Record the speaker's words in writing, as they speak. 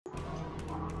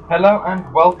Hello and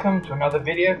welcome to another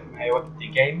video from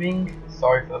AOFD Gaming.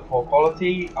 Sorry for the poor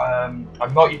quality. I'm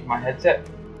not using my headset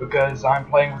because I'm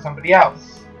playing with somebody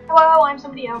else. Hello, I'm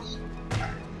somebody else. My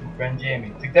friend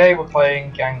Jaime. Today we're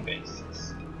playing gang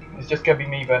bases. It's just gonna be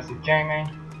me versus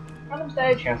Jaime. Random I'm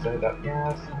stage. just gonna say that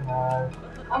yes and no.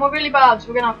 And we're really bad, so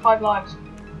we're gonna have 5 lives.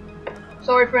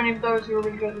 Sorry for any of those who are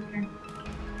really good at this game.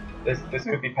 This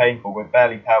could be painful. We're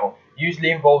barely Pebble.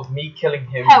 Usually involves me killing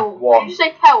him Pell. once. Did you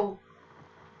say Pell?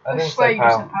 I didn't swear say you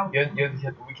just Pebble. said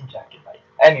Pebble. We can check it later.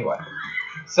 Anyway.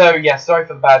 So yeah, sorry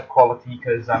for the bad quality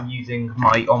because I'm using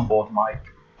my onboard mic.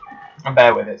 And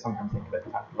bear with it, sometimes take a bit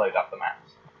of time to load up the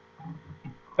maps.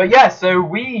 But yeah, so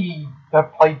we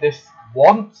have played this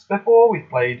once before. We've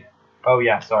played... Oh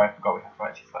yeah, sorry, I forgot we have to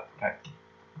actually select the code.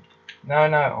 No,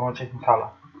 I want to change the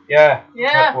colour. Yeah,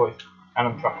 turquoise. And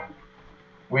I'm trucker.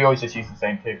 We always just use the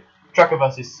same two. Trucker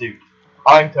versus suit.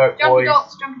 I'm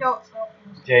turquoise. Jumpy dots. Oh.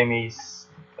 Jamie's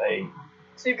a...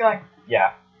 Suit guy.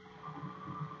 Yeah.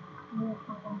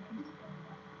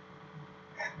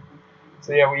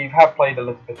 So yeah, we have played a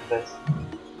little bit of this.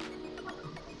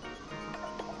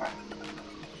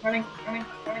 Running.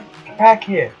 Get back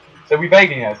here. So we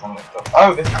vaguely know some of this stuff.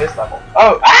 Oh, this is this level.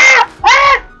 Oh! Ah!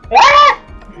 Ah! Ah!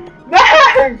 No!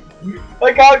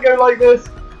 I can't go like this.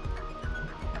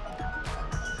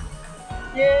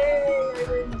 Yay! I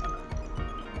win.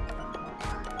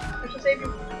 I should save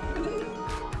you.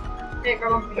 Hey,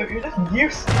 grab on. No, you're just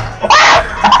useless.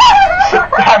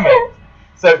 Damn it.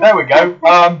 So there we go.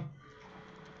 Am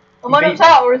I knocked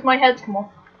out or is my head come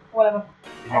off? Whatever.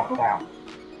 You're knocked out.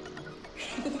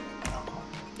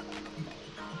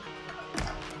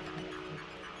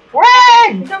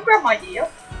 Whee! Don't grab my ear.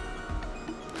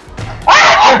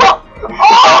 Ah!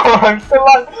 Oh, I'm still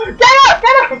alive. Get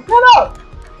up!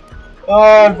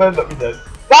 Oh, don't let me dead.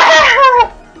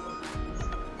 Ah!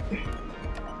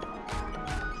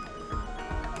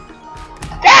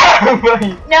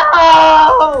 No!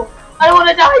 I don't want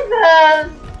to die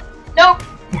first! Nope!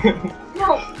 No!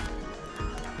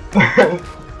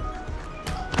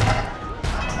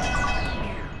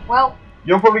 Well...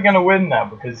 You're probably going to win now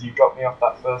because you got me off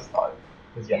that first time.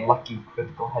 Because you're lucky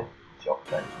critical headshot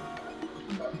then.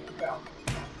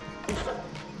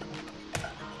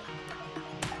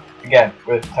 Again,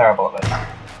 we're terrible at this.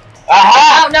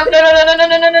 Aha! Oh, no!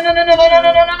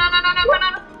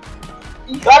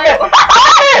 Damn it!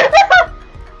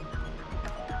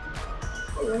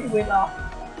 We laugh.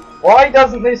 Why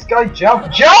doesn't this guy jump?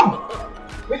 Jump!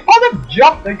 Which part of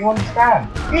jump don't you understand?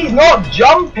 He's not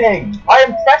jumping! I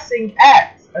am pressing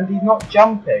X and he's not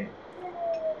jumping.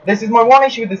 This is my one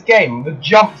issue with this game, the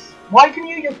jumps. Why can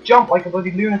you just jump like a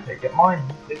bloody lunatic at mine?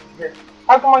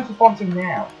 How come I'm responsive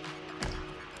now?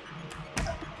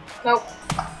 Nope.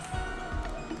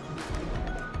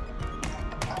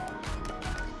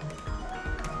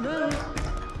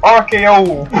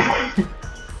 RKO!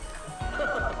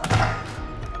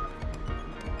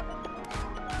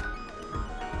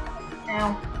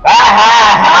 Ow.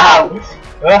 Ah!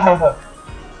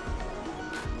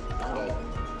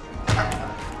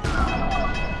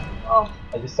 Oh.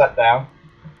 I just sat down.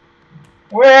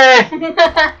 Whee!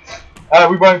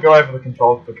 We won't go over the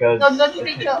controls because... No, don't you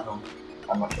beat up.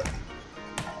 I'm not sure.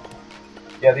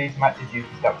 Yeah, these matches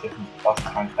usually start just us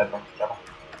trying to head off each other.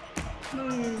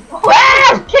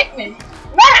 Wow! Kick me!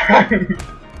 No!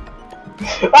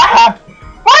 Ah!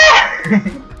 Ah!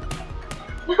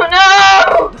 No!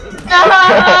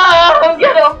 No!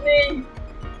 Get off me!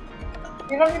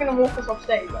 You're not even gonna walk us off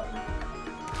stage, are you?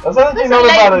 That's actually not a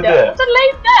bad idea. That's a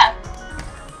lame death!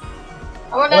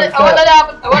 I won't let it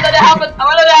happen! I won't let it happen! I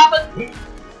won't let it happen!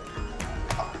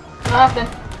 Not happening.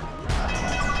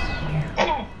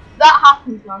 That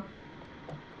happens now.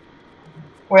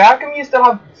 Wait, how come you still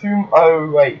have two? Oh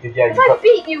wait, yeah, Because I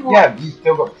beat you once! Yeah, you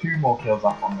still got 2 more kills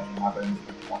up on me and I've only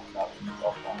just watched out from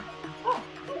yourself then. Oh,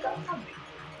 what is that sound?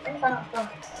 I think I know it's done.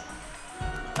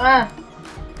 Ah!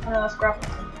 Oh no, that's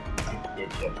grappling.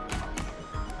 Idiot.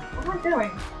 What am I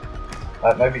doing?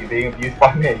 Maybe you're being abused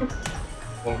by me.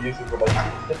 It's an abusive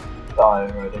relationship. Just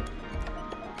die already.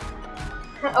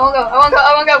 I won't go!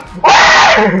 Get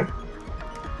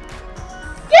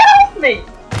off me!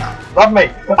 Love me!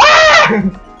 Ah!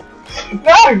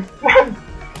 No!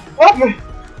 Love me!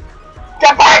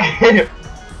 Get back here!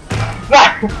 No!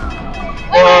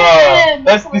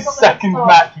 That's the second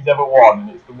match he's ever won, and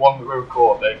it's the one that we're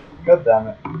recording. God damn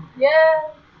it. Yeah!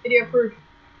 Video proof.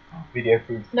 Video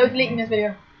proof. No deleting this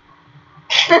video.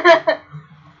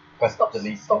 Stop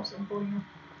delete. Stop recording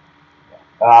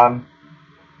now.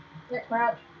 Next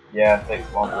match. Yeah, takes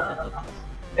one.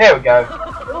 Here we go.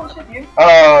 Oh, should you?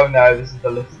 Oh no, this is the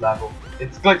lift level.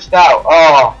 It's glitched out.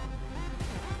 Oh.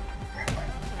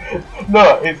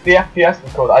 No, it's the FPS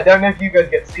recorder. I don't know if you guys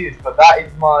get to see this, but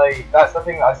that's the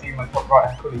thing that I see in my top right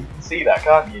hand corner. You can see that,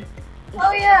 can't you?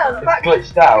 Oh yeah, It's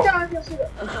glitched out. I don't know if you'll see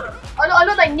that. I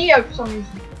look like Neo for some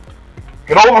reason.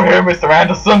 Get over here, Mr.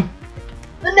 Anderson!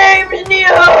 The name is Neo!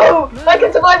 I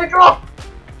can survive a drop!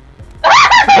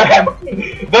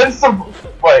 Then some.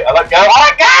 Wait, I let go. I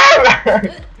let go!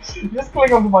 Just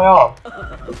cling onto my arm. Get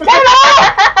off!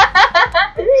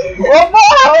 What the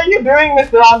hell are you doing,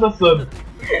 Mr. Anderson?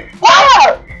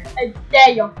 What? I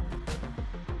dare you.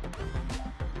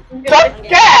 Just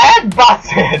get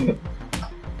headbutted!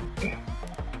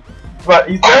 But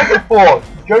he's going to fall.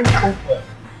 He's going to fall first.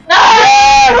 No!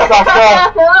 Yes,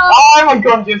 sucker! I'm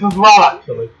unconscious as well,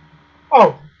 actually.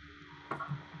 Oh.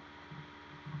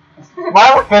 My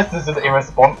Mephistus is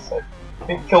irresponsive. I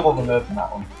think he killed all the nerves in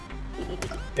that one.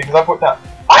 Because I've worked out.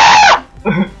 Ah!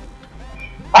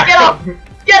 Get up!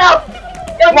 Get up!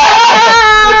 Get up!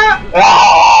 No!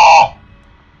 Ah!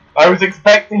 I was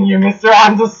expecting you, Mr.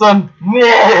 Anderson. See,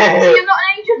 you're not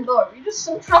an agent though. You're just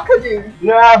some trucker dude.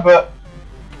 Yeah, but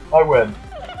I win.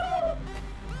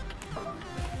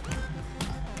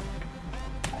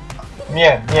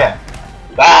 Yeah.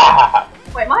 Ah!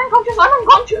 Wait, am I unconscious? I'm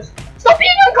unconscious. Stop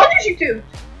being unconscious, you two.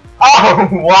 Oh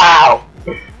wow!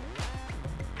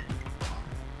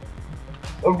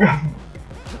 Oh, God.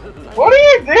 What are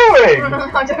you doing?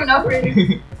 I don't know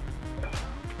really.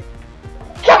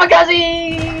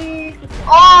 Kamikaze!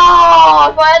 Oh,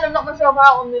 if I hadn't knocked myself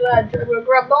out on the ledge, I would have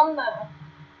grabbed on there.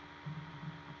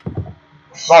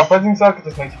 Wow, pressing circle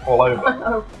just makes you fall over.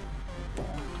 Oh.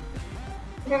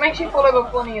 It makes you fall over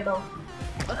funnier though.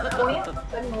 Funnier?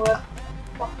 Second word.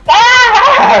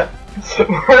 Ah!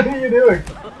 What are you doing?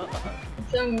 I'm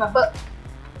showing you my butt.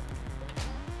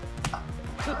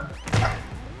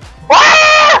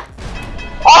 Ah!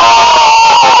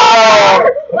 Oh!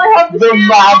 I have The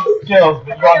mad skills,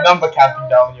 but you're number counting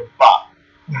down on your butt.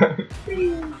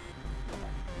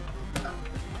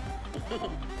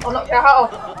 I'll knock your hat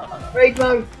off. Rage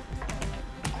mode.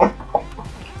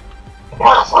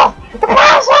 Pass off!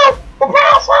 Pass off!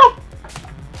 Pass off!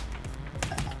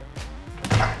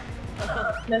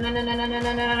 No.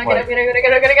 Wait. Get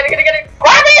it.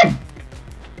 Grab him!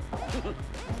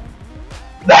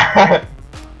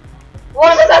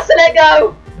 One of us has to let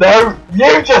go. No,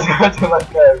 you just got to let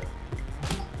go.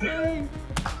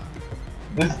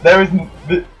 There isn't.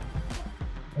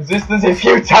 Resistance is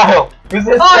futile.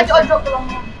 Resistance. Oh, I dropped the wrong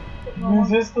one.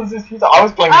 Resistance is futile. I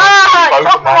was playing Ah, I both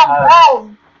dropped in the my wrong hand. ball.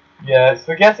 Yeah, it's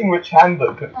forgetting which hand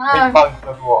that which button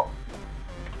does what.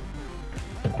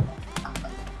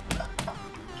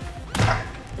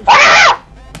 Ah!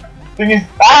 Thing is,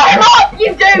 ah!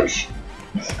 You douche.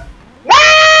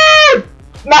 No!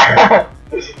 No!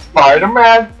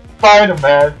 Spider-Man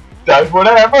does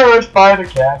whatever a spider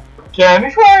can. Can he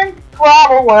swing?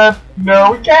 Grab a web?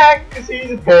 No, he can't, because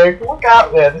he's a pig. Look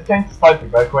out there, let's change the spider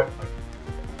very quick.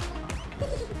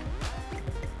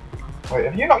 Wait,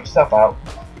 have you knocked yourself out?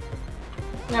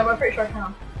 No, but I'm pretty sure I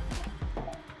can.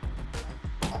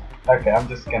 Okay, I'm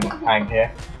just gonna hang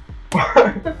here.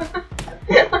 I'm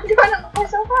trying to knock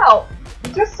myself out.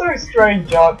 You're just so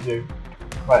strange, aren't you?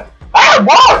 Wait. Ah,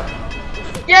 what?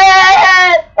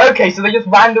 Yeah! Okay, so they just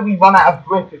randomly run out of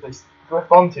grip if they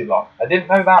grip on too long. I didn't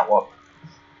know that one.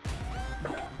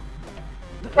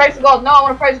 Praise God. No, I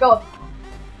want to praise God.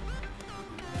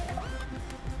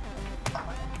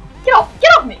 Get off!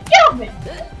 Get off me! Get off me!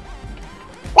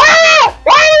 Ah!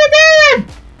 What are you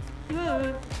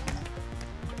doing?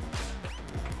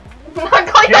 I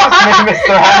got your Excuse hat! me,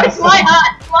 Mr. Anderson. My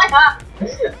hat! My hat!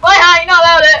 My hat! You're not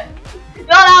allowed it! You're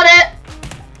not allowed it!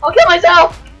 I'll kill myself!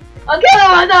 I'll kill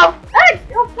myself! Hey!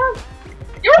 No!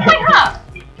 You're on my hat!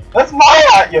 That's my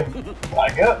hat, you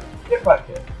faggot. Get back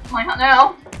here. My hat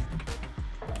now.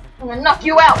 I'm gonna knock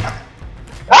you out!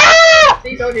 Ah!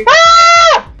 See, told you.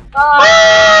 Ah!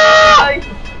 Bye!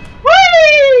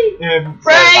 Whee!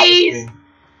 Praise!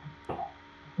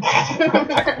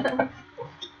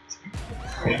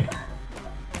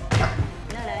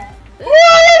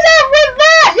 What is up with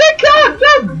that? You can't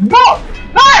just knock!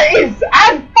 That is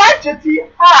an fidgety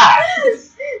hat!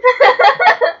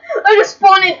 I just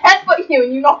spawn in headbutt you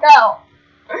and you knock out.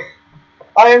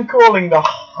 I am calling the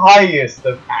highest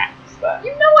of hacks there.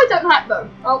 You know I don't hack though.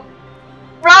 Oh.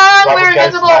 Run! Right, We're we'll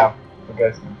invisible! now. We'll go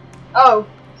now. Oh.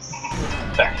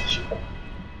 Dash.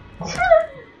 I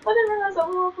didn't realise that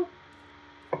would happen.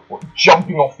 What,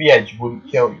 jumping off the edge wouldn't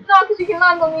kill you. No, because you can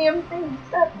land on the thing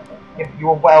instead. Yeah, but you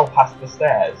were well past the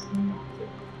stairs.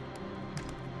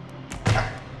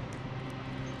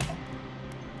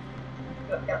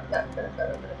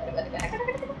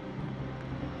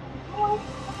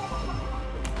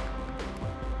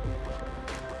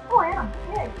 Oh, I am.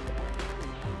 Yay.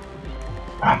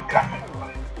 I'm coming.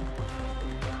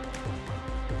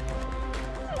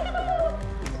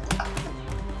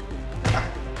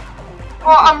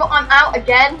 Oh, I'm out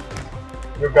again.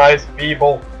 You guys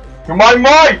feeble. To my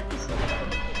might!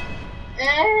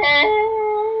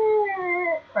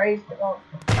 Praise the God.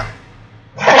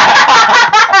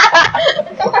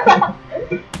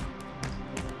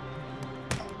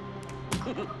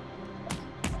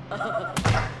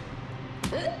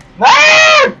 No!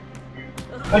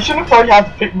 I shouldn't have thought you had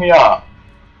to pick me up.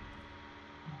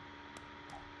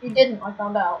 You didn't, I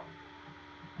found out.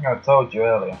 I told you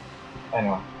earlier.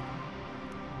 Anyway.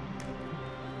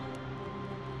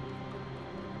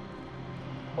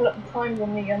 Oh, look, the time's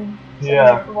on the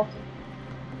Yeah. at the bottom.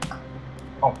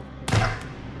 Oh.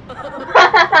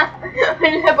 I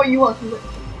didn't know what you wanted.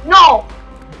 No!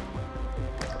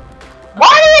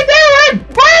 What are you doing?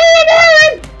 What are you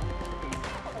doing?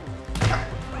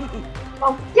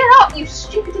 Oh, get up, you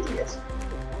stupid idiot!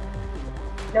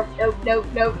 Nope, nope, nope,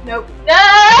 nope, nope. No!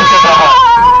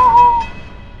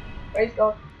 Praise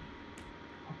God.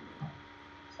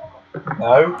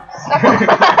 No.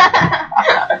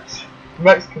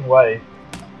 Mexican wave.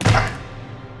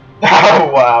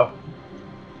 Oh wow.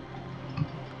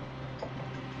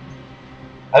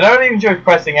 I don't even enjoy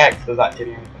pressing X does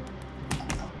actually anything.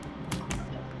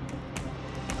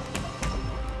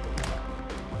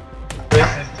 This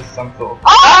is just some sort of...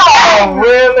 Oh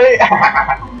really?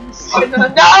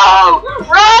 No!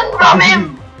 Run from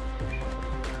him!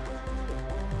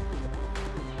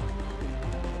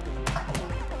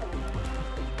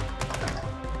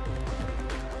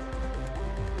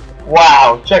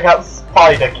 Wow, check out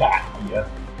Spider Cat here.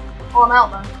 Oh, I'm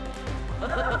out then.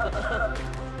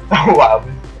 Oh wow,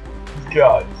 these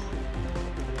guys.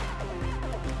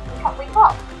 Can't wake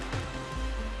up.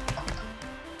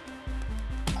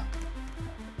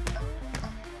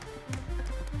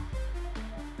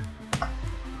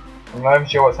 I'm not even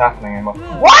sure what's happening anymore.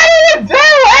 What are you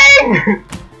doing?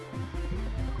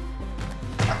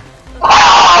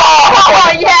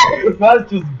 Oh, yes! That's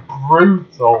just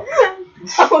brutal.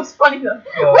 That was funny though.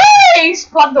 Yeah. Whee!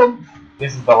 Spun them.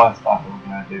 This is the last battle we're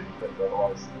gonna do because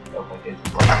otherwise they'll take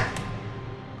ages long.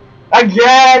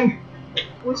 Again!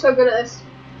 We're so good at this.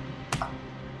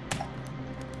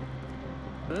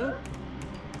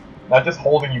 They're just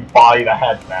holding you by the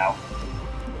head now.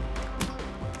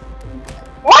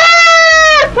 What?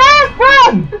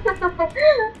 Run!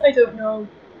 I don't know.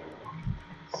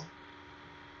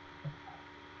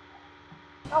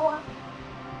 Oh, wow.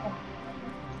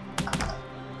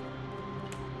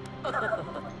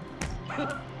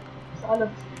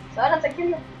 Silence. Silence, I kill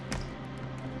you.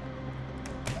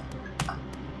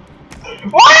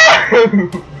 What?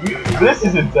 This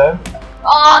is intense.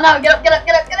 Oh no, get up, get up,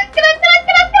 get up, get up, get up, get up,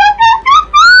 get up, get up, get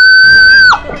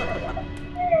up,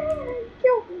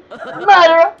 get up,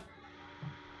 murderer.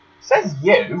 Says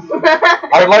you.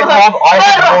 I'd like to have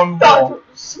one more.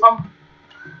 Slump.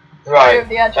 Right,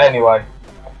 The edge. anyway.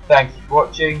 Thank you for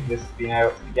watching. This has been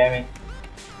AOXP Gaming.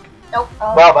 Nope.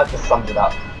 Well, that just sums it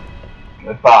up.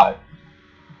 Goodbye.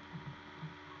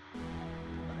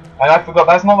 And I forgot,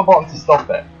 that's not the button to stop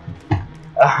it.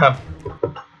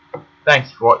 Thank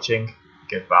you for watching.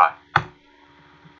 Goodbye.